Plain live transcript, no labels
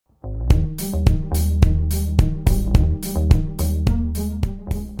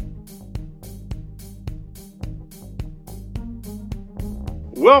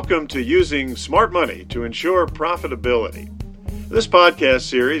Welcome to Using Smart Money to Ensure Profitability. This podcast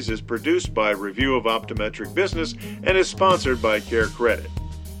series is produced by Review of Optometric Business and is sponsored by Care Credit.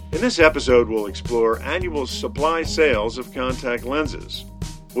 In this episode, we'll explore annual supply sales of contact lenses.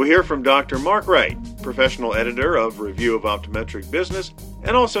 We'll hear from Dr. Mark Wright, professional editor of Review of Optometric Business,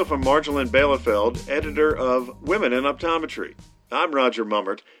 and also from Marjolijn Bijleveld, editor of Women in Optometry. I'm Roger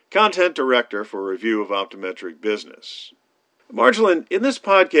Mummert, content director for Review of Optometric Business. Marjolijn, in this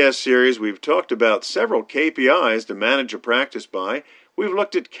podcast series, we've talked about several KPIs to manage a practice by. We've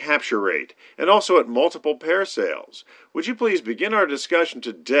looked at capture rate and also at multiple pair sales. Would you please begin our discussion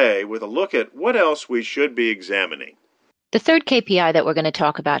today with a look at what else we should be examining? The third KPI that we're going to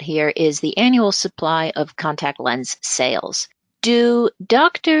talk about here is the annual supply of contact lens sales. Do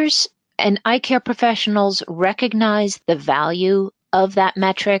doctors and eye care professionals recognize the value of that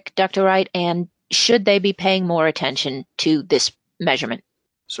metric, Dr. Wright, and should they be paying more attention to this measurement?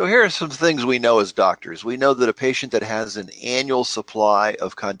 So here are some things we know as doctors. We know that a patient that has an annual supply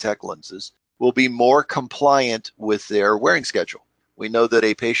of contact lenses will be more compliant with their wearing schedule. We know that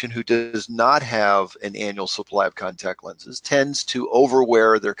a patient who does not have an annual supply of contact lenses tends to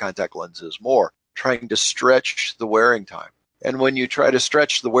overwear their contact lenses more, trying to stretch the wearing time. And when you try to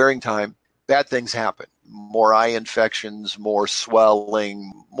stretch the wearing time, bad things happen. More eye infections, more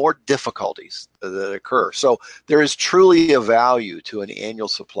swelling, more difficulties that occur. So there is truly a value to an annual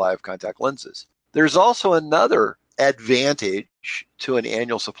supply of contact lenses. There's also another advantage to an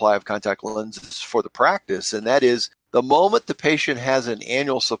annual supply of contact lenses for the practice, and that is the moment the patient has an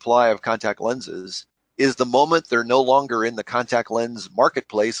annual supply of contact lenses is the moment they're no longer in the contact lens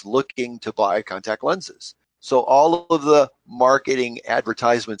marketplace looking to buy contact lenses. So all of the marketing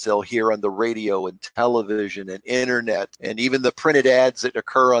advertisements they'll hear on the radio and television and internet, and even the printed ads that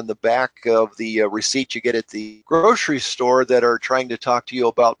occur on the back of the receipt you get at the grocery store that are trying to talk to you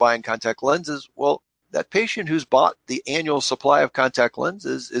about buying contact lenses, well, that patient who's bought the annual supply of contact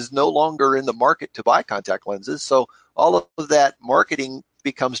lenses is no longer in the market to buy contact lenses. So all of that marketing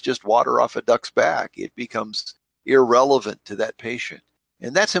becomes just water off a duck's back. It becomes irrelevant to that patient.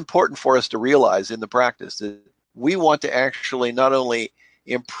 And that's important for us to realize in the practice that we want to actually not only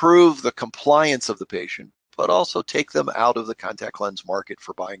improve the compliance of the patient, but also take them out of the contact lens market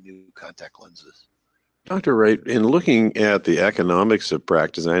for buying new contact lenses. Dr. Wright, in looking at the economics of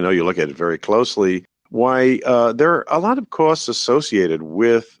practice, and I know you look at it very closely, why there are a lot of costs associated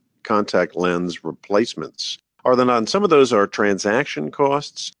with contact lens replacements. Are there not? And some of those are transaction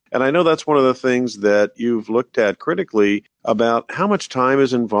costs. And I know that's one of the things that you've looked at critically about how much time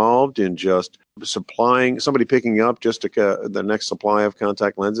is involved in just supplying, somebody picking up just the next supply of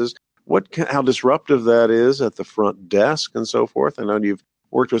contact lenses, how disruptive that is at the front desk and so forth. I know you've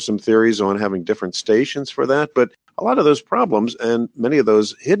worked with some theories on having different stations for that, but a lot of those problems and many of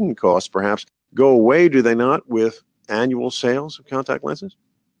those hidden costs perhaps go away, do they not, with annual sales of contact lenses?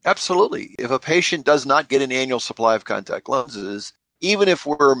 Absolutely. If a patient does not get an annual supply of contact lenses, even if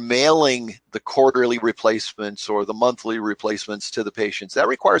we're mailing the quarterly replacements or the monthly replacements to the patients, that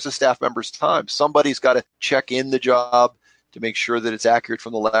requires a staff member's time. Somebody's got to check in the job to make sure that it's accurate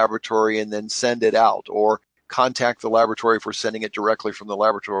from the laboratory and then send it out, or contact the laboratory for sending it directly from the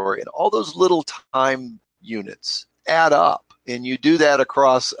laboratory. And all those little time units add up. And you do that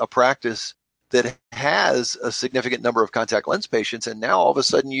across a practice that has a significant number of contact lens patients. And now all of a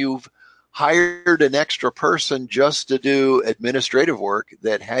sudden you've hired an extra person just to do administrative work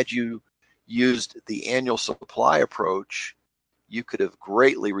that had you used the annual supply approach, you could have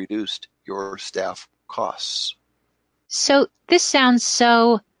greatly reduced your staff costs. So this sounds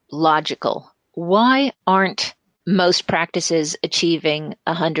so logical. Why aren't most practices achieving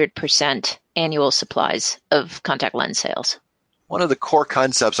 100% annual supplies of contact lens sales? One of the core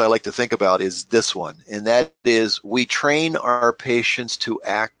concepts I like to think about is this one, and that is we train our patients to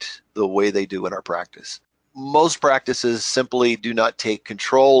act the way they do in our practice. Most practices simply do not take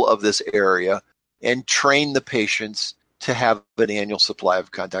control of this area and train the patients to have an annual supply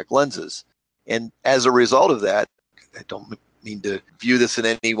of contact lenses. And as a result of that, I don't mean to view this in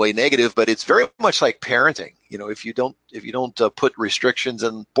any way negative, but it's very much like parenting. You know, if you don't put restrictions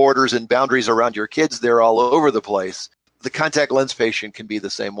and borders and boundaries around your kids, they're all over the place. The contact lens patient can be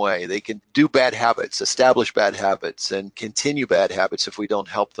the same way. They can do bad habits, establish bad habits, and continue bad habits if we don't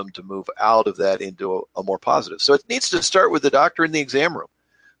help them to move out of that into a more positive. So it needs to start with the doctor in the exam room.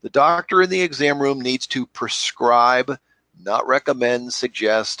 The doctor in the exam room needs to prescribe, not recommend,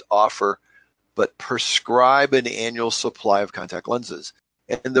 suggest, offer, but prescribe an annual supply of contact lenses.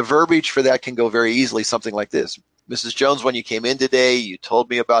 And the verbiage for that can go very easily, something like this. Mrs. Jones, when you came in today, you told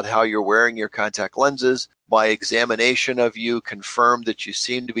me about how you're wearing your contact lenses. My examination of you confirmed that you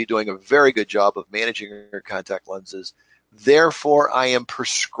seem to be doing a very good job of managing your contact lenses. Therefore, I am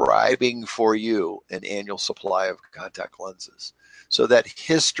prescribing for you an annual supply of contact lenses. So that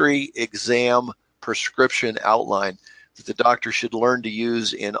history, exam, prescription outline that the doctor should learn to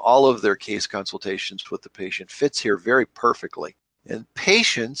use in all of their case consultations with the patient fits here very perfectly. And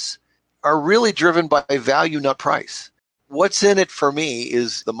patients are really driven by value, not price. What's in it for me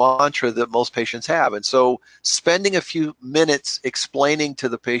is the mantra that most patients have. And so spending a few minutes explaining to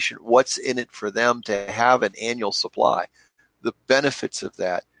the patient what's in it for them to have an annual supply, the benefits of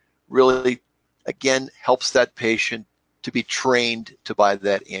that really, again, helps that patient to be trained to buy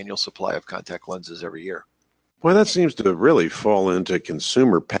that annual supply of contact lenses every year. Well, that seems to really fall into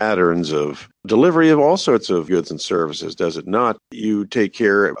consumer patterns of delivery of all sorts of goods and services, does it not? You take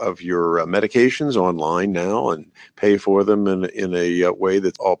care of your medications online now and pay for them in a way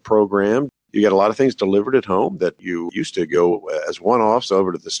that's all programmed. You get a lot of things delivered at home that you used to go as one-offs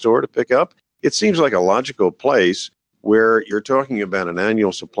over to the store to pick up. It seems like a logical place where you're talking about an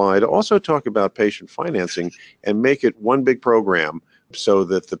annual supply to also talk about patient financing and make it one big program so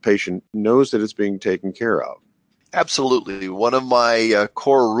that the patient knows that it's being taken care of. Absolutely. One of my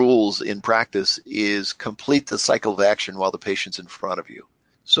core rules in practice is complete the cycle of action while the patient's in front of you.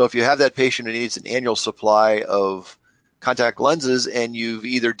 So if you have that patient who needs an annual supply of contact lenses and you've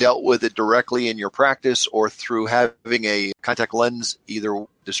either dealt with it directly in your practice or through having a contact lens, either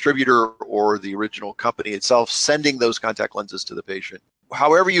distributor or the original company itself, sending those contact lenses to the patient.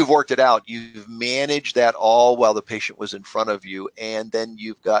 However you've worked it out, you've managed that all while the patient was in front of you, and then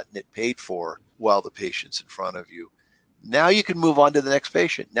you've gotten it paid for while the patient's in front of you. Now you can move on to the next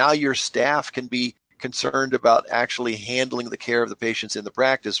patient. Now your staff can be concerned about actually handling the care of the patients in the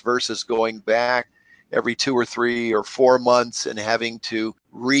practice versus going back every 2 or 3 or 4 months and having to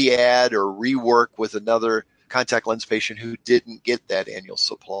re-add or rework with another contact lens patient who didn't get that annual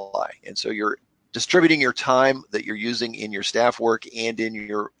supply. And so you're distributing your time that you're using in your staff work and in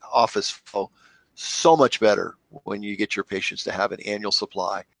your office flow so much better when you get your patients to have an annual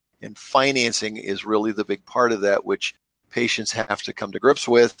supply. And financing is really the big part of that, which patients have to come to grips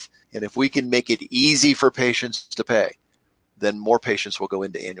with. And if we can make it easy for patients to pay, then more patients will go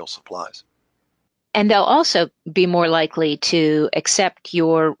into annual supplies. And they'll also be more likely to accept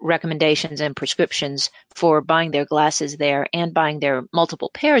your recommendations and prescriptions for buying their glasses there and buying their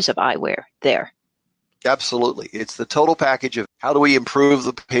multiple pairs of eyewear there. Absolutely. It's the total package of how do we improve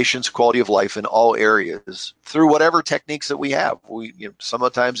the patient's quality of life in all areas through whatever techniques that we have.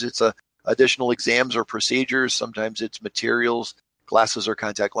 Sometimes it's additional exams or procedures. Sometimes it's materials, glasses or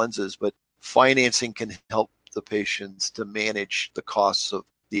contact lenses. But financing can help the patients to manage the costs of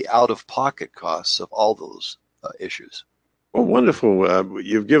the out-of-pocket costs of all those issues. Well, wonderful.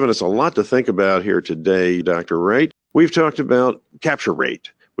 You've given us a lot to think about here today, Dr. Wright. We've talked about capture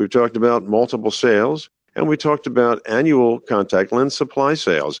rate. We've talked about multiple sales, and we talked about annual contact lens supply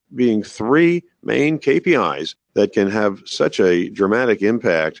sales being 3 main KPIs that can have such a dramatic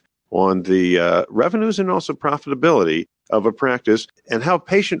impact on the revenues and also profitability of a practice, and how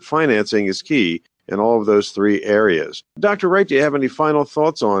patient financing is key in all of those 3 areas. Dr. Wright, do you have any final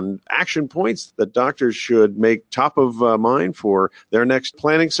thoughts on action points that doctors should make top of mind for their next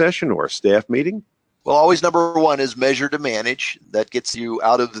planning session or staff meeting? Well, always number 1 is measure to manage. That gets you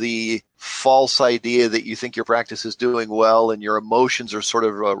out of the false idea that you think your practice is doing well and your emotions are sort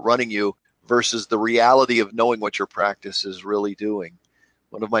of running you versus the reality of knowing what your practice is really doing.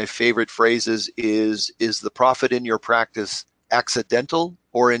 One of my favorite phrases is the profit in your practice accidental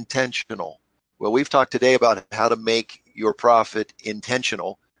or intentional? Well, we've talked today about how to make your profit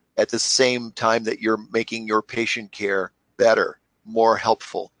intentional at the same time that you're making your patient care better, more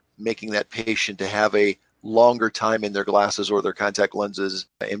helpful, making that patient to have a longer time in their glasses or their contact lenses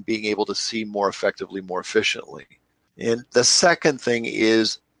and being able to see more effectively, more efficiently. And the second thing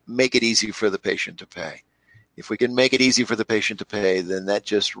is make it easy for the patient to pay. If we can make it easy for the patient to pay, then that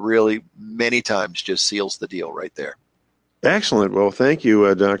just really many times just seals the deal right there. Excellent. Well, thank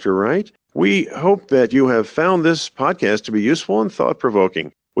you, Dr. Wright. We hope that you have found this podcast to be useful and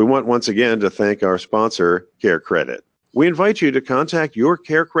thought-provoking. We want once again to thank our sponsor, CareCredit. We invite you to contact your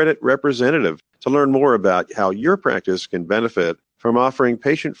CareCredit representative to learn more about how your practice can benefit from offering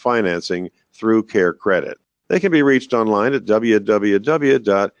patient financing through CareCredit. They can be reached online at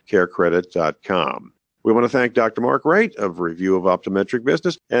www.carecredit.com. We want to thank Dr. Mark Wright of Review of Optometric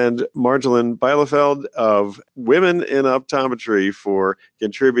Business and Marjolijn Bijleveld of Women in Optometry for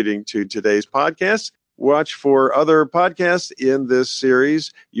contributing to today's podcast. Watch for other podcasts in this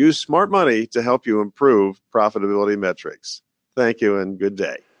series. Use smart money to help you improve profitability metrics. Thank you and good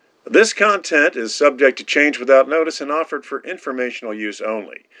day. This content is subject to change without notice and offered for informational use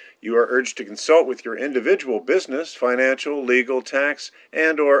only. You are urged to consult with your individual business, financial, legal, tax,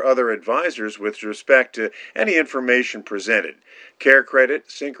 and or other advisors with respect to any information presented. CareCredit,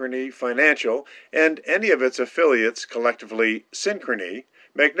 Synchrony Financial, and any of its affiliates, collectively Synchrony,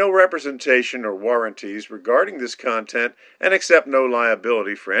 make no representation or warranties regarding this content and accept no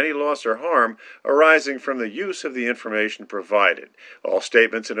liability for any loss or harm arising from the use of the information provided. All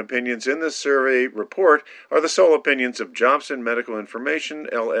statements and opinions in this survey report are the sole opinions of Jobson Medical Information,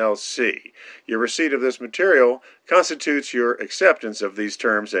 LLC. Your receipt of this material constitutes your acceptance of these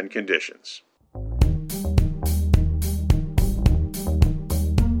terms and conditions.